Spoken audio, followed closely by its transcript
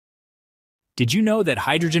Did you know that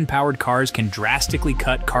hydrogen-powered cars can drastically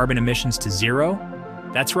cut carbon emissions to zero?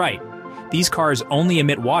 That's right. These cars only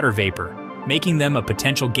emit water vapor, making them a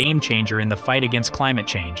potential game-changer in the fight against climate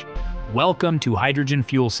change. Welcome to Hydrogen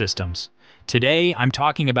Fuel Systems. Today, I'm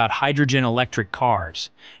talking about hydrogen electric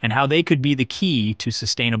cars and how they could be the key to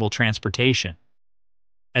sustainable transportation.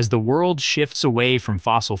 As the world shifts away from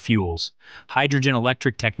fossil fuels, hydrogen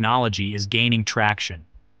electric technology is gaining traction,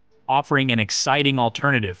 offering an exciting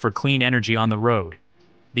alternative for clean energy on the road.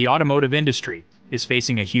 The automotive industry is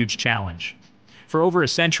facing a huge challenge. For over a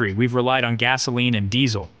century, we've relied on gasoline and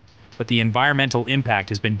diesel, but the environmental impact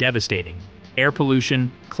has been devastating. Air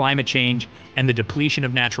pollution, climate change, and the depletion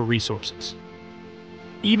of natural resources.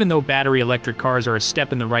 Even though battery electric cars are a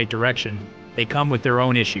step in the right direction, they come with their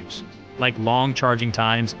own issues, like long charging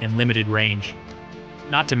times and limited range.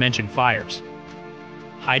 Not to mention fires.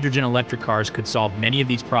 Hydrogen electric cars could solve many of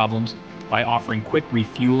these problems by offering quick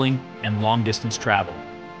refueling and long-distance travel,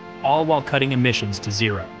 all while cutting emissions to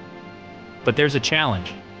zero. But there's a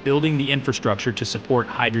challenge: building the infrastructure to support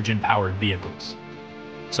hydrogen-powered vehicles.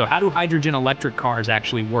 So how do hydrogen electric cars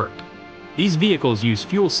actually work? These vehicles use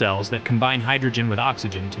fuel cells that combine hydrogen with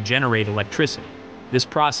oxygen to generate electricity. This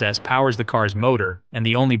process powers the car's motor, and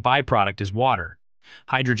the only byproduct is water.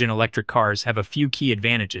 Hydrogen electric cars have a few key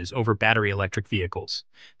advantages over battery electric vehicles.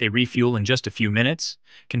 They refuel in just a few minutes,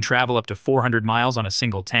 can travel up to 400 miles on a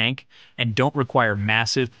single tank, and don't require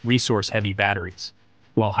massive, resource-heavy batteries.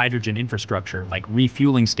 While hydrogen infrastructure, like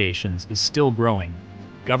refueling stations, is still growing,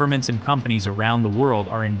 governments and companies around the world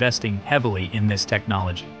are investing heavily in this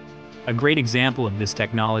technology. A great example of this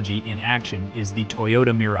technology in action is the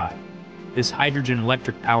Toyota Mirai. This hydrogen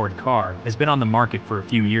electric-powered car has been on the market for a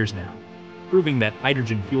few years now, proving that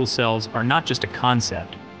hydrogen fuel cells are not just a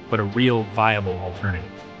concept, but a real, viable alternative,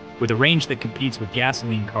 with a range that competes with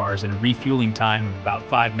gasoline cars and a refueling time of about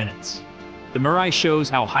 5 minutes. The Mirai shows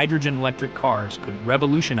how hydrogen electric cars could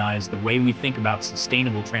revolutionize the way we think about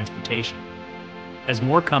sustainable transportation. As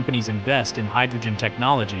more companies invest in hydrogen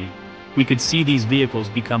technology, we could see these vehicles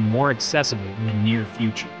become more accessible in the near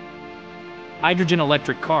future. Hydrogen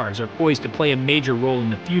electric cars are poised to play a major role in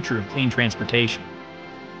the future of clean transportation.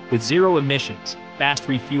 With zero emissions, fast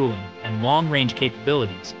refueling, and long-range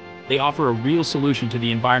capabilities, they offer a real solution to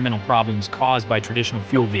the environmental problems caused by traditional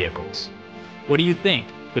fuel vehicles. What do you think?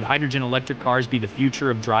 Could hydrogen electric cars be the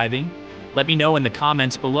future of driving? Let me know in the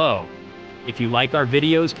comments below. If you like our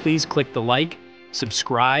videos, please click the like,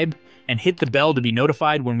 subscribe, and hit the bell to be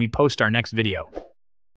notified when we post our next video.